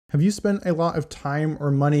Have you spent a lot of time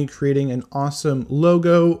or money creating an awesome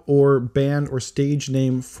logo or band or stage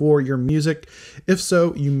name for your music? If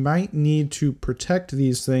so, you might need to protect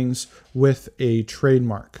these things with a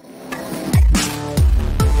trademark.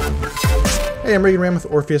 Hey, I'm Reagan Ram with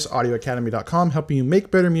OrpheusAudioAcademy.com, helping you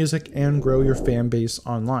make better music and grow your fan base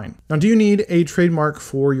online. Now, do you need a trademark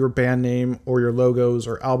for your band name or your logos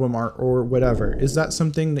or album art or whatever? Is that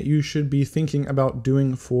something that you should be thinking about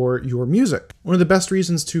doing for your music? One of the best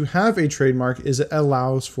reasons to have a trademark is it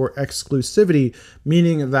allows for exclusivity,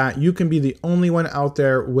 meaning that you can be the only one out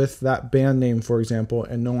there with that band name, for example,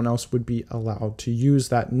 and no one else would be allowed to use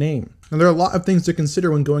that name. Now, there are a lot of things to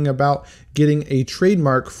consider when going about getting a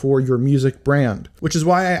trademark for your music brand, which is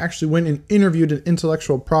why I actually went and interviewed an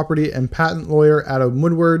intellectual property and patent lawyer out of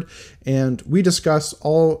Woodward, and we discussed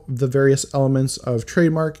all the various elements of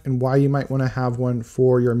trademark and why you might want to have one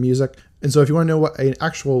for your music. And so if you want to know what an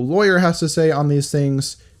actual lawyer has to say on these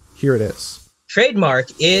things, here it is. Trademark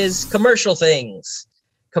is commercial things.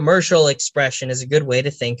 Commercial expression is a good way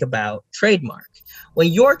to think about trademark.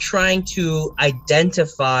 When you're trying to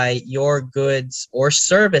identify your goods or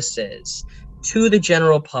services to the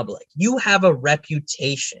general public, you have a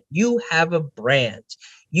reputation, you have a brand.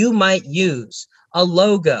 You might use a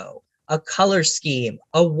logo, a color scheme,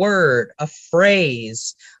 a word, a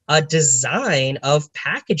phrase, a design of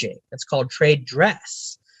packaging. That's called trade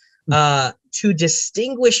dress. To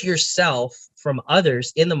distinguish yourself from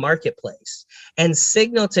others in the marketplace and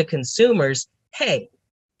signal to consumers, hey,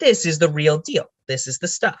 this is the real deal. This is the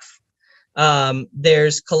stuff.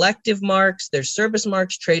 There's collective marks, there's service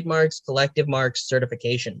marks, trademarks, collective marks,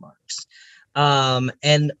 certification marks.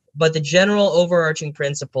 But the general overarching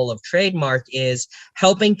principle of trademark is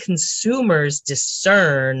helping consumers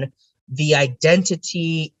discern the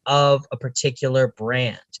identity of a particular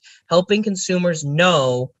brand, helping consumers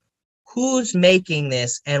know who's making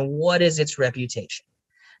this and what is its reputation.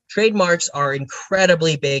 Trademarks are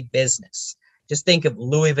incredibly big business. Just think of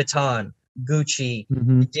Louis Vuitton, Gucci,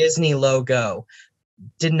 the Disney logo,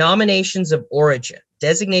 designations of origin,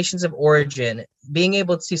 being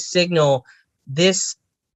able to signal this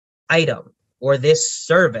item or this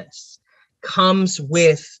service comes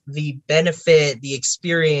with the benefit, the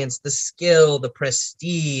experience, the skill, the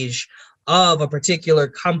prestige of a particular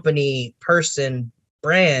company, person,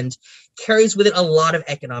 brand, carries with it a lot of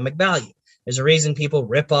economic value. There's a reason people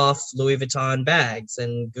rip off Louis Vuitton bags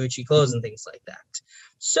and Gucci clothes and things like that.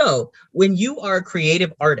 So when you are a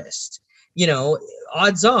creative artist, you know,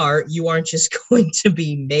 odds are you aren't just going to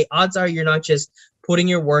be odds are you're not just putting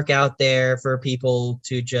your work out there for people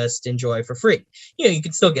to just enjoy for free. You know, you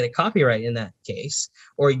can still get a copyright in that case,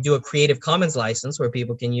 or you do a Creative Commons license where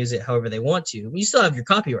people can use it however they want to. You still have your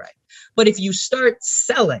copyright. But if you start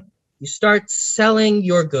selling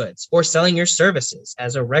your goods or selling your services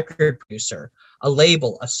as a record producer, a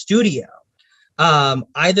label, a studio,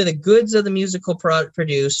 either the goods of the musical product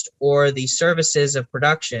produced or the services of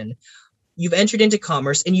production, you've entered into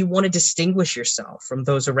commerce and you want to distinguish yourself from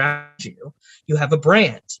those around you. You have a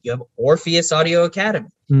brand. You have Orpheus Audio Academy,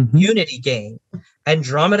 Unity Game,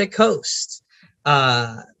 Andromeda Coast,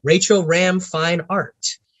 Rachel Ram Fine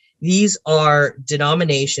Art. These are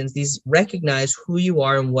denominations. These recognize who you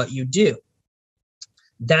are and what you do.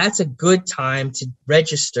 That's a good time to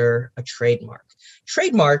register a trademark.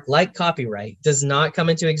 Trademark, like copyright, does not come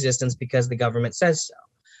into existence because the government says so.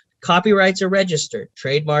 Copyrights are registered.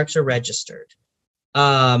 Trademarks are registered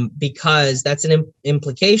because that's an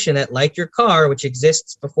implication that, like your car, which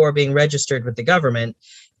exists before being registered with the government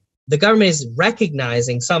is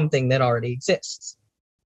recognizing something that already exists.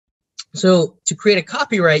 So to create a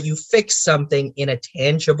copyright, you fix something in a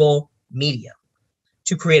tangible medium.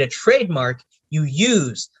 To create a trademark, you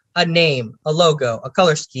use a name, a logo, a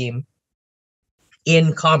color scheme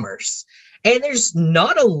in commerce. And it's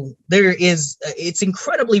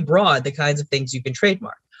incredibly broad, the kinds of things you can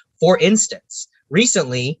trademark. For instance,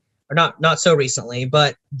 recently, or not so recently,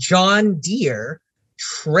 but John Deere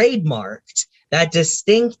trademarked that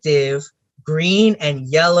distinctive green and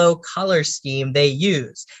yellow color scheme they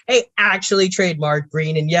use. They actually trademarked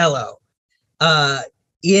green and yellow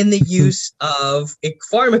in the use of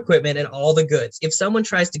farm equipment and all the goods. If someone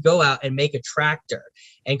tries to go out and make a tractor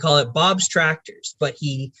and call it Bob's Tractors, but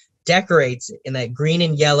he decorates it in that green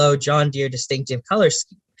and yellow John Deere distinctive color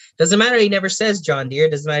scheme, doesn't matter he never says John Deere,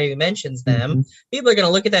 doesn't matter he mentions them, people are going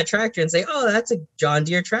to look at that tractor and say, oh, that's a John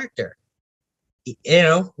Deere tractor. You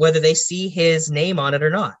know, whether they see his name on it or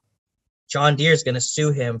not. John Deere is going to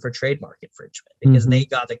sue him for trademark infringement because they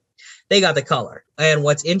got the color. And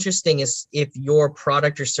what's interesting is if your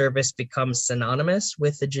product or service becomes synonymous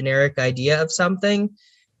with the generic idea of something,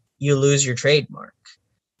 you lose your trademark.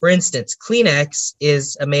 For instance, Kleenex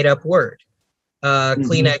is a made-up word.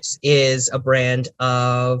 Kleenex is a brand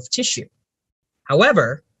of tissue.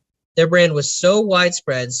 However, their brand was so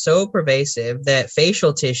widespread, so pervasive, that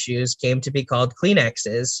facial tissues came to be called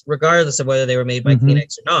Kleenexes, regardless of whether they were made by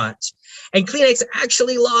Kleenex or not. And Kleenex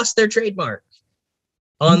actually lost their trademark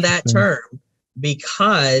on that term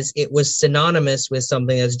because it was synonymous with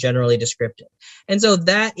something that's generally descriptive. And so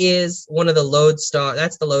that is one of the lodestar,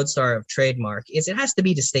 that's the lodestar of trademark, is it has to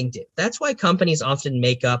be distinctive. That's why companies often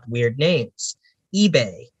make up weird names.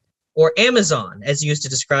 eBay or Amazon, as used to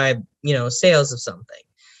describe, sales of something.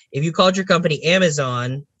 If you called your company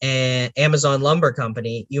Amazon and Amazon Lumber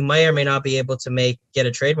Company, you may or may not be able to get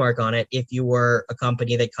a trademark on it if you were a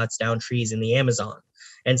company that cuts down trees in the Amazon.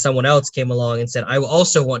 And someone else came along and said, I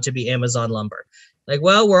also want to be Amazon Lumber. Like,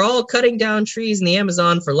 well, we're all cutting down trees in the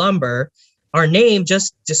Amazon for lumber. Our name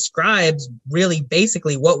just describes really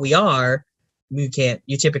basically what we are. You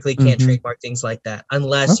typically can't trademark things like that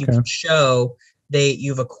unless you can show that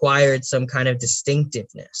you've acquired some kind of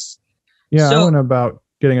distinctiveness. Yeah, I went about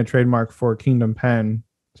getting a trademark for Kingdom Pen.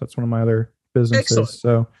 So that's one of my other businesses. Excellent.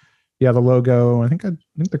 So yeah, the logo, I think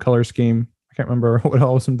the color scheme. I can't remember what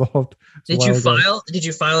all was involved. Did you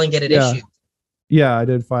file and get it issued? Yeah, I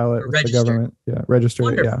did file it with the government. Yeah,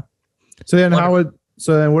 registered it. Yeah. So then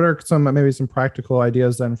what are some practical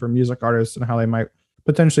ideas then for music artists and how they might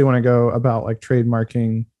potentially want to go about like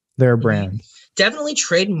trademarking their brand? Definitely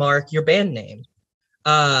trademark your band name.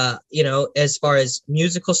 As far as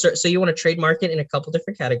musical, so you want to trademark it in a couple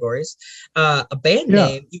different categories. A band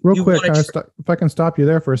name. Real quick, if I can stop you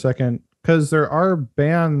there for a second, because there are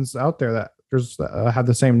bands out there that have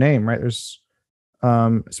the same name, right? There's,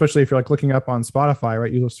 especially if you're like looking up on Spotify,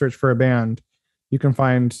 right? You search for a band, you can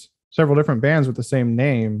find several different bands with the same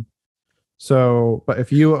name. So, but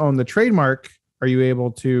if you own the trademark, are you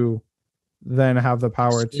able to then have the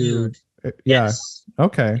power to? Yes.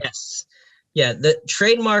 Okay. Yes. Yeah, the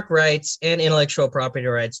trademark rights and intellectual property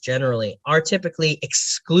rights generally are typically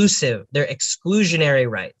exclusive. They're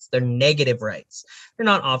exclusionary rights. They're negative rights. They're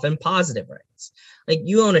not often positive rights. Like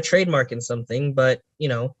you own a trademark in something, but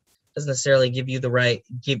doesn't necessarily give you the right,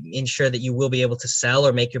 ensure that you will be able to sell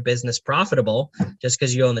or make your business profitable just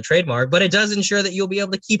because you own the trademark. But it does ensure that you'll be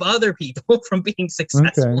able to keep other people from being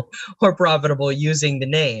successful or profitable using the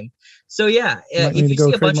name. So yeah, if you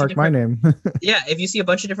see a bunch of different, name. if you see a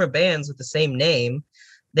bunch of different bands with the same name,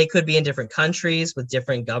 they could be in different countries with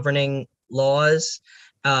different governing laws.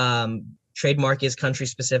 Trademark is country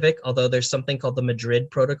specific, although there's something called the Madrid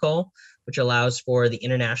Protocol, which allows for the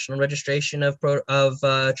international registration of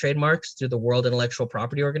trademarks through the World Intellectual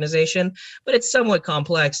Property Organization, but it's somewhat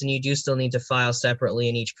complex and you do still need to file separately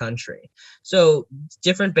in each country. So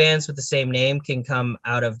different bands with the same name can come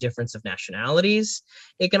out of difference of nationalities.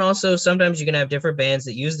 It can also, sometimes you can have different bands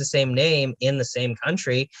that use the same name in the same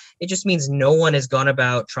country. It just means no one has gone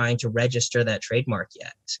about trying to register that trademark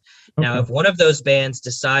yet. Now, if one of those bands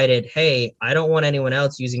decided, hey, I don't want anyone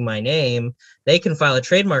else using my name, they can file a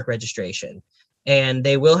trademark registration, and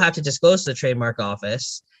they will have to disclose to the trademark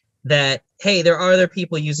office that, hey, there are other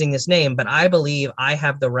people using this name, but I believe I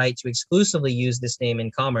have the right to exclusively use this name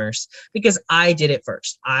in commerce because I did it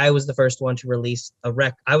first. I was the first one to release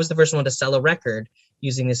I was the first one to sell a record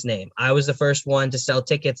using this name. I was the first one to sell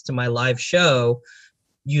tickets to my live show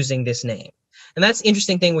using this name. And that's the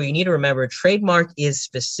interesting thing where you need to remember trademark is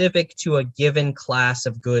specific to a given class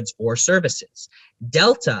of goods or services.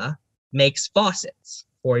 Delta makes faucets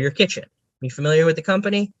for your kitchen. Are you familiar with the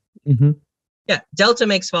company? Mm-hmm. Yeah, Delta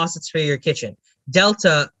makes faucets for your kitchen.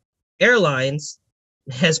 Delta Airlines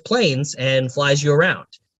has planes and flies you around.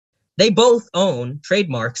 They both own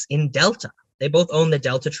trademarks in Delta. They both own the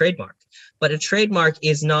Delta trademark. But a trademark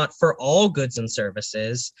is not for all goods and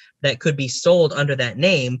services that could be sold under that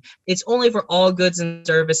name. It's only for all goods and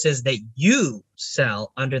services that you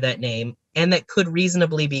sell under that name and that could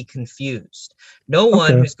reasonably be confused. No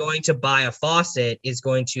one who's going to buy a faucet is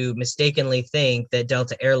going to mistakenly think that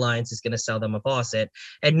Delta Airlines is going to sell them a faucet.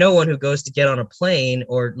 And no one who goes to get on a plane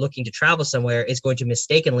or looking to travel somewhere is going to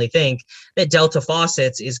mistakenly think that Delta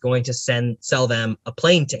Faucets is going to sell them a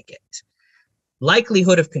plane ticket.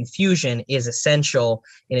 Likelihood of confusion is essential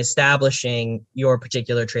in establishing your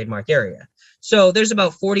particular trademark area. So there's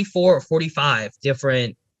about 44 or 45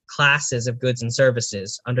 different classes of goods and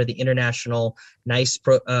services under the International NICE,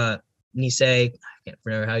 I can't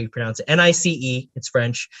remember how you pronounce it, NICE, it's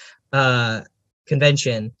French,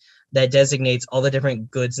 convention that designates all the different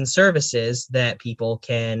goods and services that people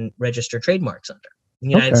can register trademarks under. The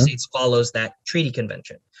United States follows that treaty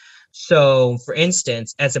convention. So, for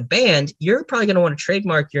instance, as a band, you're probably going to want to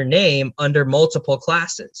trademark your name under multiple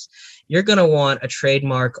classes. you're going to want a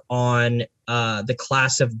trademark on the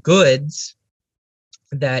class of goods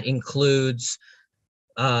that includes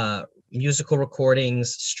musical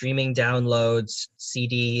recordings, streaming downloads,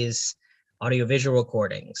 CDs, audiovisual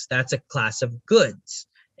recordings. That's a class of goods.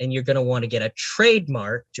 And you're going to want to get a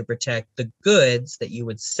trademark to protect the goods that you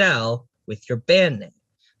would sell with your band name.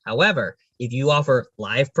 However, if you offer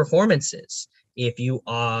live performances, if you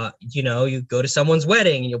you go to someone's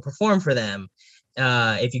wedding and you'll perform for them,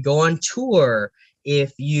 if you go on tour,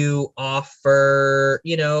 if you offer,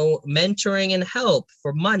 mentoring and help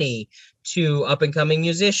for money to up and coming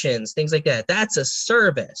musicians, things like that, that's a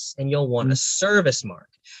service, and you'll want a service mark.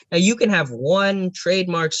 Now, you can have one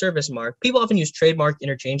trademark service mark. People often use trademark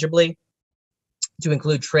interchangeably to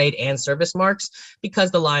include trade and service marks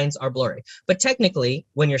because the lines are blurry. But technically,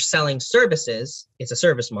 when you're selling services, it's a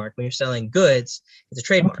service mark. When you're selling goods, it's a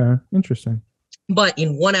trademark. Okay, interesting. But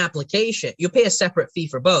in one application, you pay a separate fee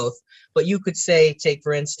for both. But you could say, take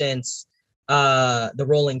for instance, the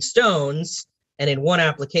Rolling Stones, and in one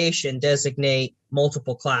application designate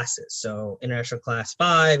multiple classes. So International Class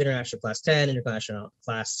 5, International Class 10, International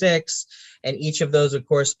Class 6, and each of those would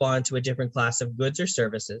correspond to a different class of goods or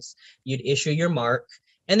services. You'd issue your mark,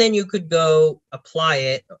 and then you could go apply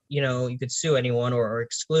it. You could sue anyone or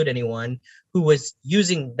exclude anyone who was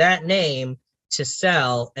using that name to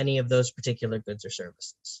sell any of those particular goods or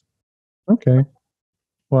services. Okay.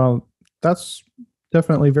 Well, that's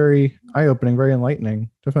definitely very eye-opening, very enlightening.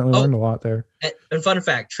 Definitely learned a lot there. And fun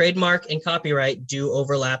fact, trademark and copyright do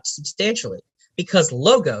overlap substantially because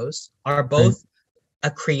logos are both a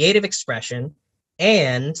creative expression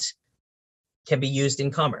and can be used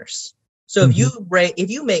in commerce. So if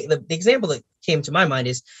you make the example that came to my mind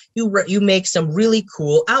is you make some really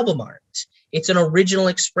cool album art. It's an original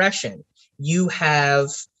expression. You have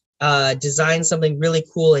designed something really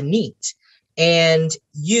cool and neat. And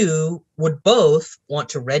you would both want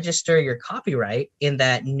to register your copyright in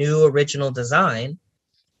that new original design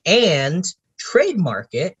and trademark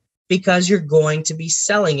it because you're going to be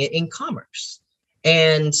selling it in commerce.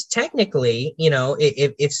 And technically,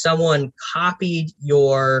 if someone copied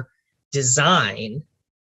your design,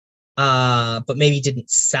 but maybe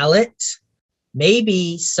didn't sell it,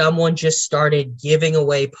 maybe someone just started giving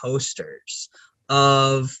away posters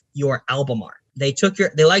of your album art. They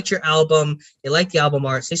liked your album, they liked the album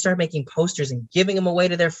art, so they started making posters and giving them away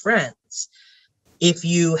to their friends. If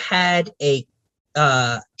you had a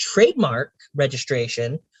trademark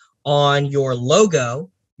registration on your logo,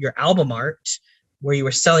 your album art, where you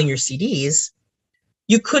were selling your CDs,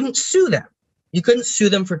 you couldn't sue them. You couldn't sue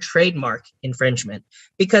them for trademark infringement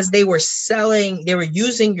because they were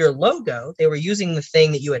using your logo, they were using the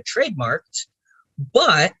thing that you had trademarked,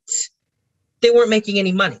 but they weren't making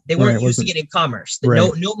any money. They weren't using it in commerce.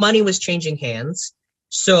 No money was changing hands.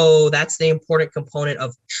 So that's the important component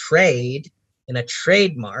of trade in a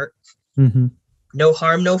trademark. Mm-hmm. No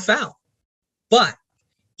harm, no foul. But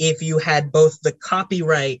if you had both the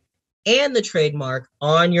copyright and the trademark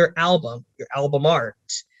on your album art,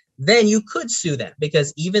 then you could sue them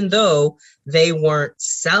because even though they weren't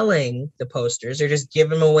selling the posters, they're just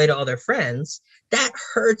giving them away to all their friends, that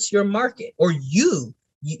hurts your market. Or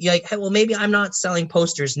you're like, hey, well, maybe I'm not selling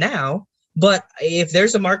posters now, but if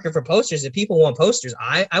there's a market for posters, if people want posters,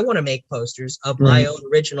 I want to make posters of my own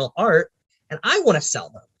original art and I want to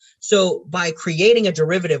sell them. So by creating a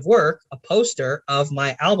derivative work, a poster of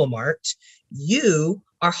my album art, you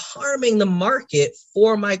are harming the market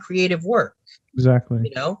for my creative work.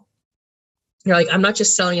 Exactly. You're like, I'm not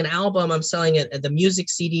just selling an album, I'm selling the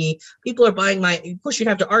music CD. People are buying of course you'd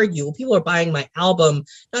have to argue, well, people are buying my album,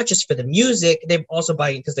 not just for the music, they're also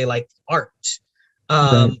buying it because they like art.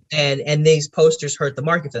 And these posters hurt the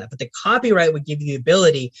market for that. But the copyright would give you the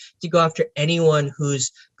ability to go after anyone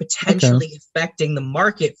who's potentially affecting the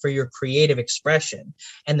market for your creative expression.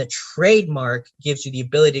 And the trademark gives you the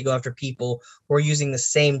ability to go after people who are using the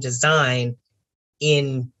same design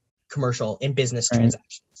in business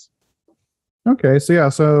transactions. Okay,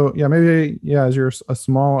 so maybe as you're a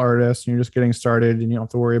small artist and you're just getting started and you don't have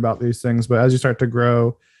to worry about these things, but as you start to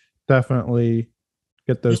grow, definitely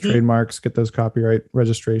get those trademarks, get those copyright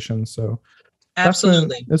registrations. So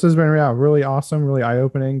absolutely, this has been really awesome, really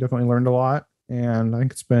eye-opening. Definitely learned a lot, and I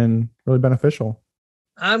think it's been really beneficial.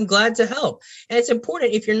 I'm glad to help. And it's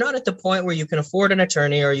important if you're not at the point where you can afford an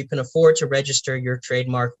attorney or you can afford to register your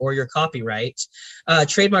trademark or your copyright.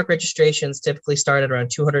 Trademark registrations typically start at around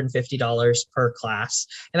 $250 per class.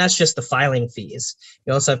 And that's just the filing fees.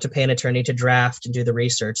 You also have to pay an attorney to draft and do the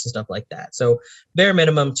research and stuff like that. So bare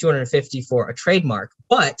minimum $250 for a trademark,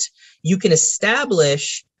 but you can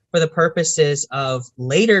establish for the purposes of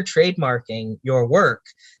later trademarking your work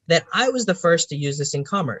that I was the first to use this in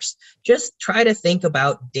commerce. Just try to think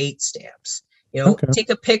about date stamps. Okay. Take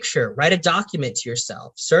a picture, write a document to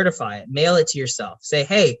yourself, certify it, mail it to yourself. Say,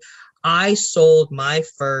 hey, I sold my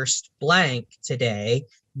first blank today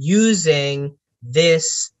using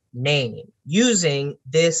this name, using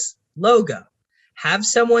this logo. Have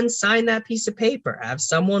someone sign that piece of paper, have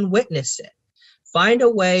someone witness it. Find a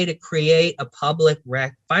way to create a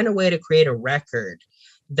find a way to create a record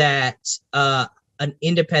that an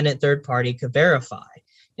independent third party could verify.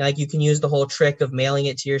 Like you can use the whole trick of mailing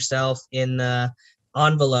it to yourself in the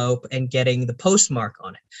envelope and getting the postmark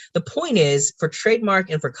on it. The point is, for trademark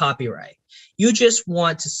and for copyright, you just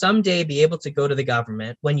want to someday be able to go to the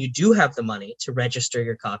government when you do have the money to register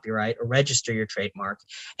your copyright or register your trademark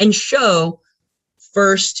and show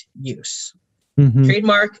first use.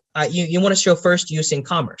 Trademark, you want to show first use in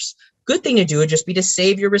commerce. Good thing to do would just be to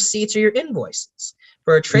save your receipts or your invoices.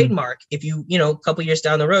 For a trademark, if a couple years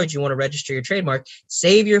down the road, you want to register your trademark,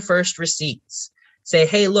 save your first receipts. Say,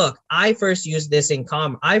 hey, look, I first used this in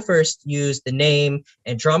I first used the name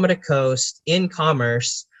Andromeda Coast in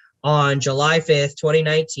commerce on July 5th,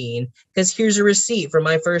 2019, because here's a receipt for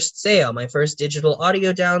my first sale, my first digital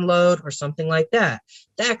audio download or something like that.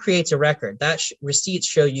 That creates a record. That receipts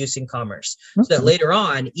show use in commerce. Okay. So that later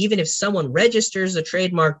on, even if someone registers a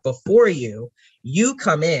trademark before you, you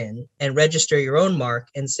come in and register your own mark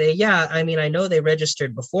and say, yeah, I mean, I know they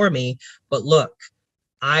registered before me, but look,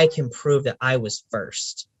 I can prove that I was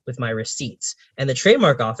first with my receipts. And the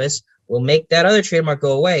trademark office will make that other trademark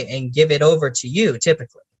go away and give it over to you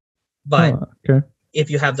typically. But if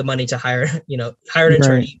you have the money to hire an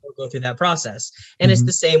attorney, will go through that process. And it's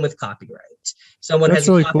the same with copyright. Someone has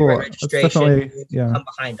a copyright registration, come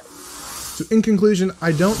behind them. So in conclusion,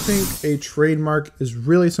 I don't think a trademark is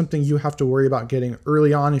really something you have to worry about getting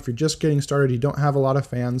early on. If you're just getting started, you don't have a lot of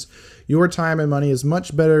fans, your time and money is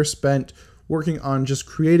much better spent working on just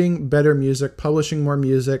creating better music, publishing more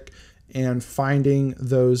music, and finding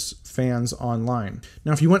those fans online.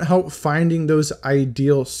 Now, if you want help finding those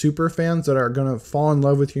ideal super fans that are gonna fall in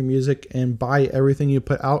love with your music and buy everything you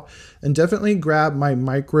put out, then definitely grab my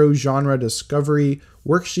micro genre discovery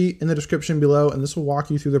worksheet in the description below, and this will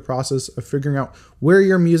walk you through the process of figuring out where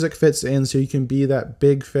your music fits in so you can be that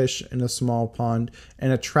big fish in a small pond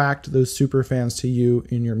and attract those super fans to you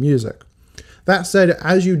in your music. That said,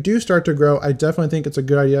 as you do start to grow, I definitely think it's a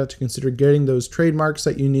good idea to consider getting those trademarks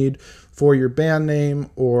that you need for your band name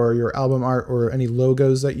or your album art or any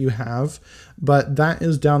logos that you have. But that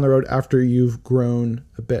is down the road after you've grown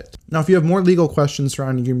a bit. Now, if you have more legal questions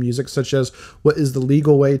surrounding your music, such as what is the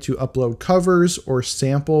legal way to upload covers or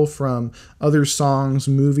sample from other songs,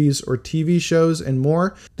 movies, or TV shows and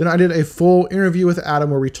more, then I did a full interview with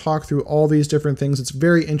Adam where we talk through all these different things. It's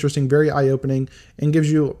very interesting, very eye-opening, and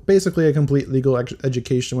gives you basically a complete legal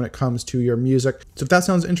education when it comes to your music. So if that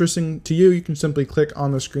sounds interesting to you, you can simply click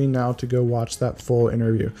on the screen now to go watch that full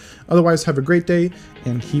interview. Otherwise, have a great day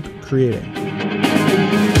and keep creating.